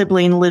another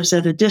sibling lives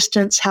at a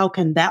distance. How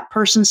can that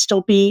person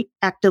still be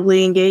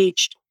actively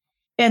engaged?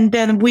 And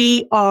then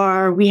we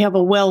have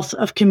a wealth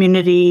of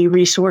community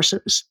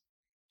resources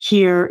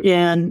here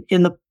in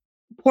the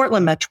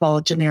Portland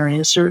metropolitan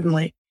area,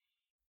 certainly.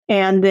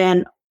 And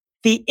then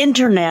the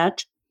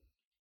internet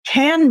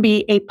can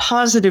be a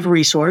positive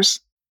resource,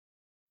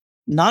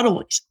 not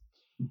always,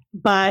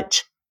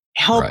 but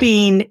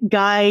helping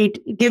guide,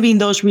 giving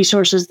those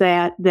resources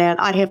that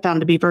I have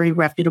found to be very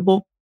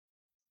reputable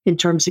in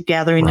terms of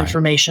gathering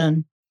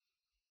information.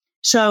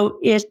 So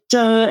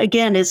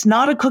again, it's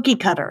not a cookie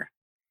cutter.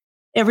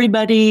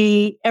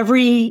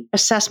 Every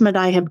assessment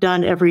I have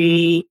done,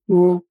 every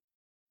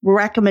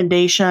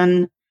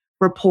recommendation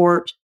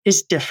report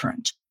is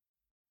different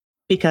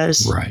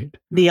because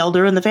the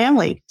elder and the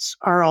families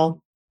are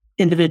all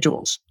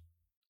individuals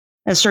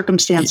and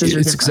circumstances are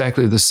different. It's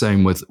exactly the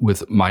same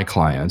with my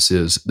clients.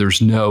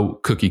 There's no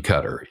cookie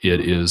cutter. It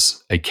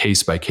is a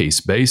case by case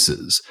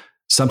basis.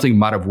 Something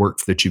might have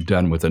worked that you've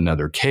done with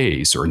another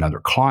case or another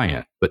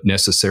client, but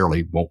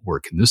necessarily won't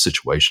work in this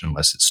situation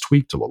unless it's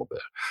tweaked a little bit.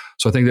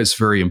 So I think that's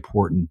very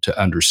important to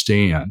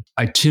understand.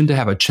 I tend to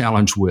have a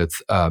challenge with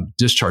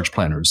discharge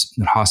planners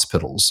in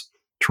hospitals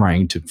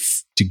trying to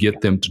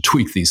get them to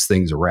tweak these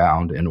things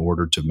around in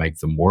order to make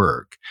them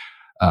work.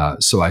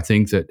 So I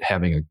think that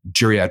having a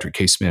geriatric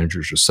case manager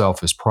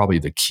yourself is probably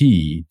the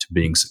key to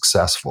being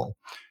successful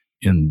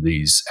in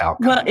these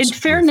outcomes. Well, in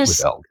fairness,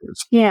 with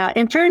elders.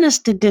 In fairness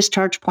to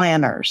discharge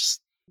planners,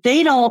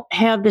 they don't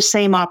have the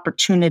same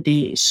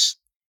opportunities.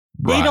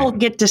 They don't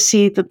get to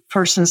see the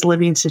person's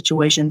living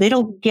situation. They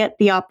don't get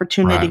the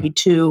opportunity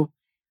to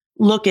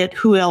look at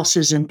who else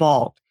is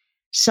involved.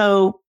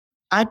 So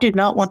I did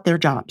not want their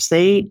jobs.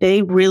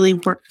 They really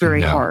work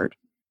very hard.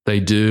 They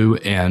do,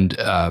 and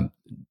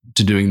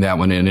to doing that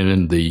one, and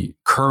in the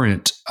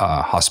current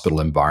hospital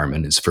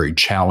environment, is very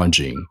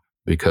challenging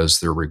because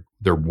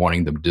they're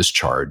wanting them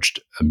discharged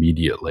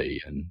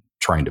immediately, and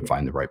trying to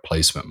find the right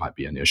placement might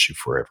be an issue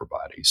for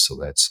everybody. So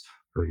that's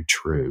very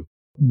true.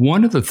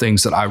 One of the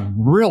things that I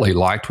really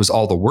liked was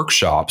all the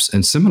workshops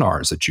and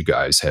seminars that you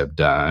guys have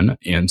done.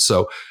 And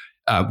so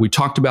we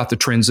talked about the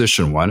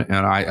transition one,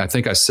 and I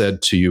think I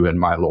said to you in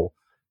my little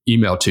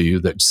email to you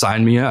that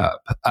sign me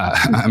up.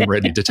 I'm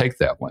ready to take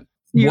that one.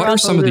 What are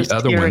some of the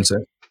other ones?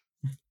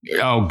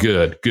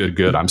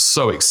 Good. I'm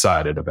so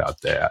excited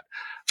about that.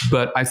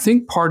 But I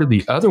think part of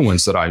the other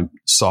ones that I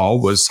saw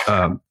was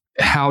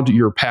how do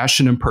your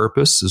passion and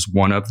purpose is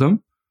one of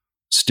them,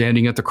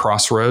 standing at the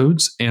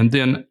crossroads. And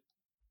then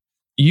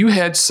you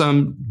had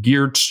some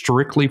geared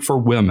strictly for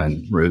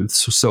women, Ruth.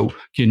 So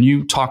can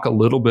you talk a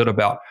little bit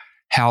about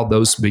how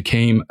those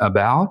became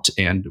about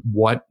and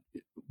what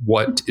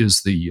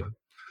is the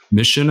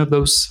mission of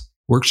those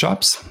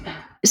workshops?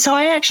 So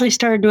I actually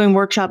started doing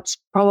workshops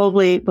I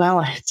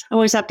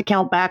always have to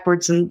count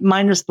backwards and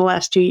minus the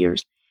last 2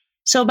 years.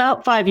 So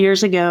about 5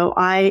 years ago,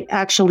 I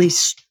actually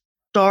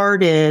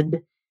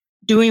started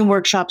doing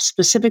workshops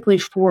specifically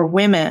for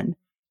women.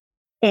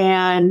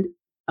 And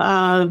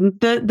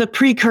the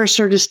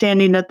precursor to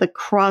standing at the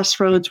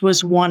crossroads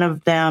was one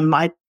of them.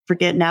 I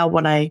forget now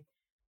what I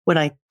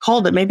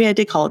called it. Maybe I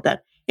did call it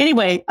that.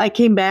 Anyway, I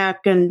came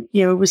back and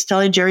was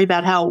telling Jerry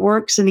about how it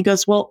works, and he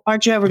goes, "Well,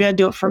 aren't you ever going to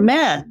do it for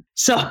men?"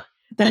 So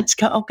that's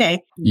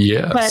okay.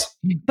 Yes.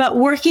 But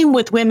working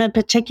with women,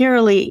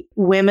 particularly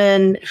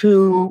women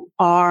who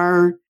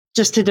are,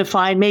 just to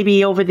define,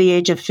 maybe over the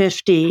age of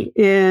 50,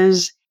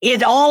 is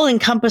it all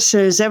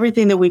encompasses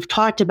everything that we've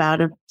talked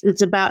about.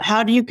 It's about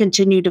how do you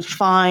continue to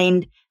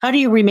how do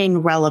you remain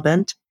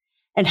relevant,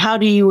 and how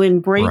do you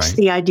embrace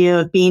the idea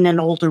of being an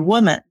older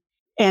woman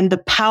and the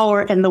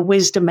power and the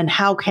wisdom, and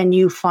how can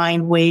you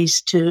find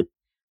ways to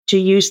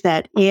use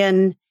that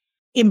in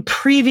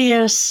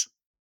previous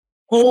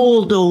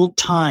old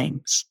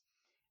times.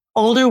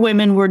 Older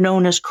women were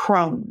known as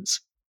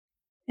crones.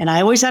 And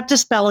I always have to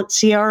spell it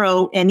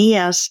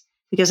Crones,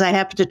 because I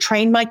have to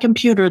train my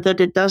computer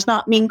that it does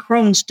not mean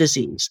Crohn's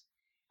disease.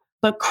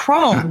 But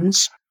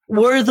crones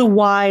were the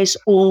wise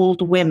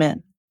old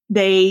women.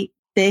 They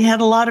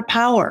had a lot of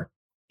power.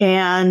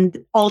 And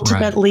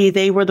ultimately,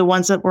 they were the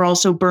ones that were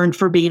also burned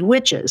for being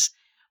witches.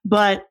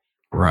 But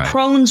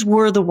crones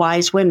were the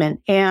wise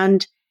women.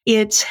 And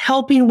it's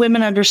helping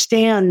women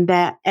understand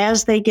that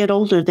as they get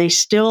older, they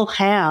still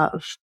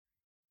have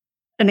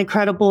an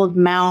incredible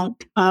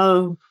amount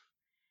of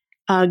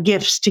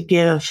gifts to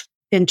give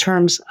in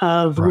terms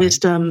of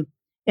wisdom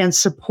and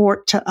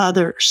support to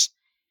others.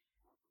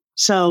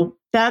 So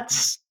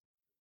that's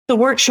the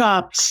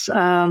workshops.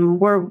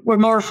 We're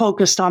more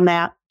focused on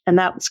that. And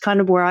that was kind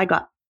of where I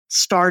got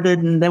started.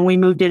 And then we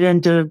moved it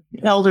into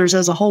elders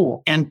as a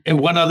whole. And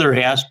one other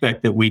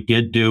aspect that we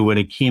did do when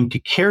it came to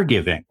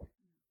caregiving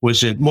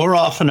was that more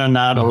often than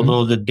not,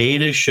 although the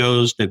data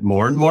shows that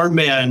more and more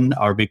men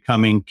are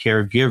becoming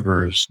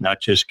caregivers, not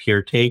just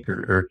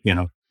caretaker or,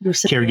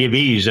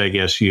 caregivees, I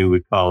guess you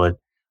would call it.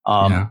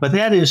 But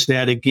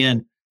that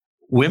again,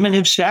 women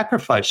have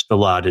sacrificed a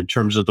lot in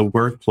terms of the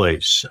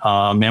workplace.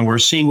 And we're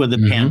seeing with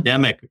the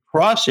pandemic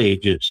across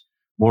ages,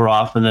 more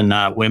often than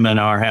not, women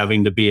are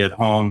having to be at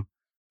home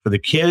for the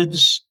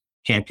kids,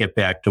 can't get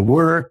back to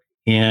work,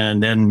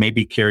 and then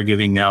maybe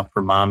caregiving now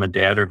for mom and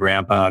dad or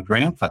grandpa or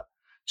grandpa.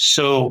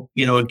 So,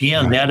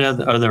 again, that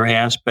other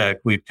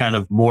aspect, we've kind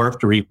of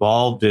morphed or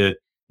evolved it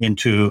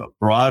into a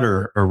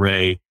broader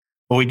array.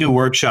 But we do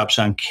workshops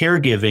on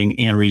caregiving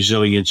and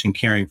resilience and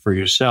caring for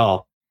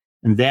yourself.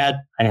 And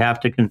that, I have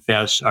to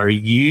confess, are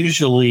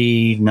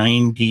usually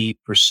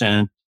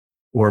 90%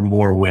 or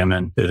more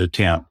women that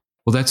attend.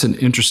 Well, that's an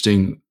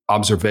interesting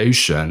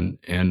observation,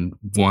 and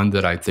one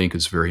that I think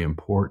is very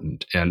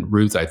important. And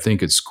Ruth, I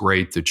think it's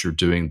great that you're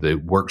doing the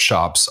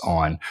workshops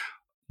on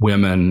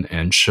women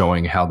and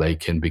showing how they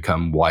can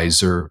become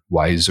wiser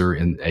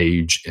in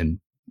age and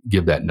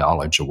give that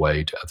knowledge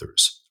away to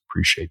others.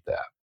 Appreciate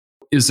that.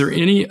 Is there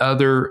any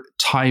other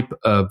type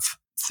of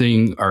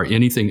thing or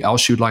anything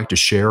else you'd like to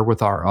share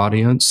with our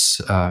audience?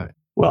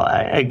 Well,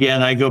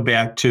 I go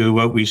back to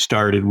what we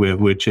started with,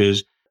 which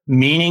is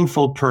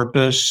meaningful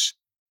purpose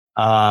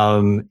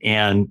and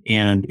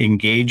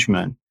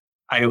engagement.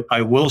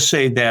 I will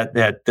say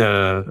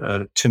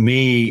that to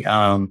me,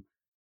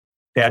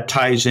 that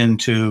ties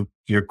into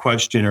your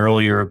question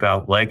earlier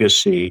about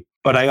legacy.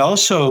 But I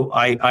also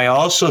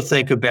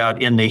think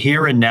about in the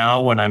here and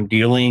now, when I'm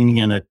dealing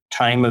in a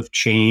time of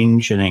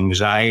change and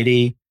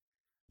anxiety,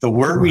 the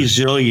word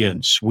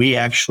resilience we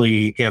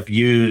actually have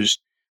used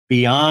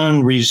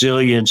beyond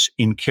resilience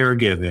in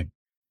caregiving.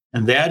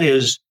 And that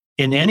is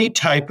in any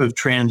type of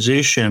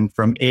transition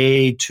from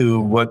A to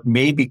what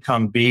may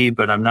become B,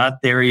 but I'm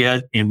not there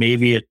yet, and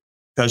maybe it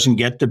doesn't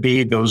get to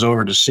B, it goes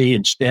over to C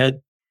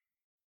instead,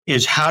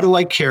 is how do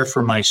I care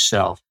for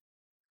myself?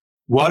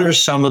 What are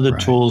some of the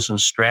tools and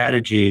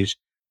strategies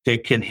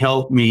that can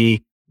help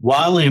me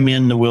while I'm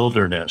in the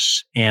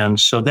wilderness? And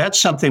so that's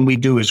something we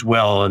do as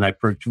well. And I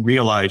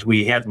realized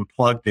we hadn't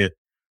plugged it,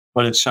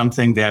 but it's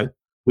something that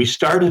we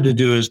started to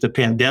do as the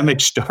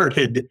pandemic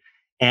started,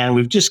 and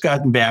we've just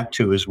gotten back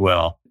to as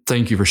well.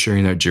 Thank you for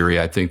sharing that,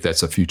 Jerry. I think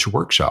that's a future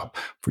workshop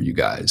for you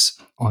guys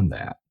on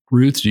that.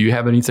 Ruth, do you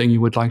have anything you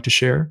would like to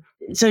share?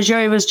 So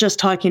Jerry was just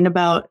talking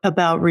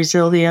about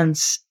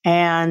resilience,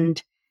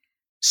 and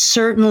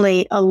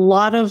certainly a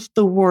lot of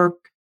the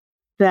work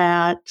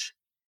that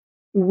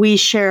we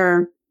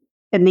share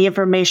and the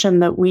information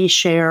that we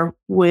share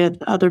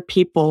with other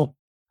people,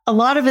 a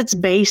lot of it's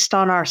based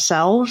on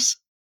ourselves,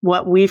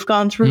 what we've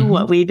gone through,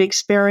 what we've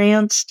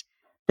experienced,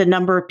 the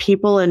number of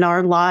people in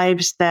our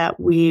lives that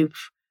we've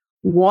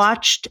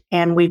watched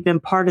and we've been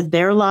part of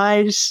their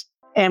lives.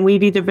 And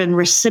we've either been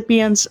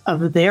recipients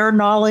of their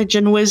knowledge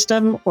and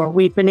wisdom, or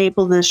we've been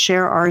able to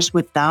share ours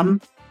with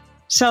them.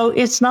 So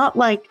it's not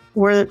like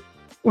we're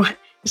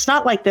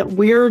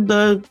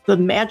the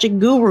magic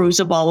gurus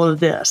of all of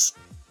this.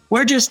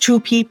 We're just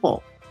two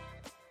people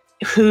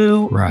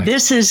who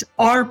this is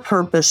our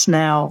purpose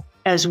now,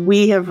 as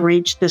we have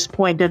reached this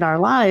point in our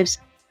lives,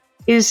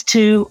 is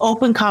to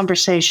open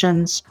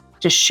conversations,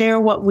 to share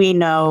what we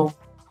know,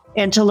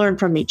 and to learn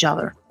from each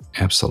other.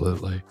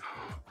 Absolutely.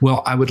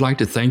 Well, I would like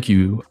to thank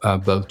you,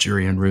 both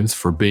Jerry and Ruth,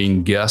 for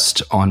being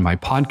guests on my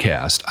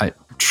podcast.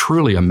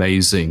 Truly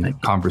amazing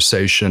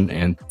conversation,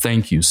 and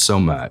thank you so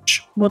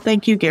much. Well,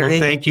 thank you, Gary. Well,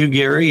 thank you,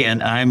 Gary,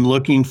 and I'm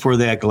looking for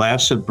that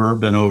glass of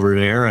bourbon over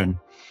there and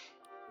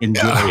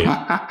enjoy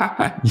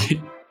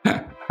it.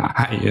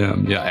 I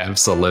am. Yeah,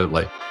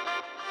 absolutely.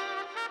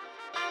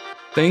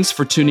 Thanks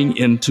for tuning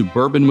in to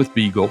Bourbon with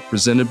Beagle,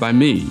 presented by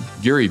me,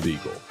 Gary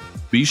Beagle.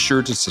 be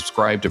sure to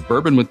subscribe to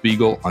Bourbon with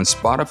Beagle on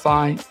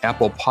Spotify,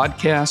 Apple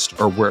Podcast,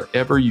 or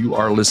wherever you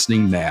are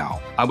listening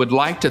now. I would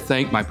like to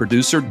thank my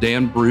producer,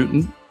 Dan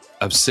Bruton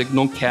of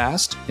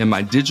Signalcast, and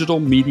my digital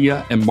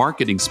media and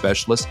marketing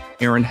specialist,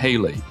 Aaron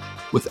Haley.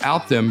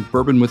 Without them,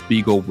 Bourbon with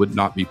Beagle would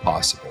not be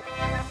possible.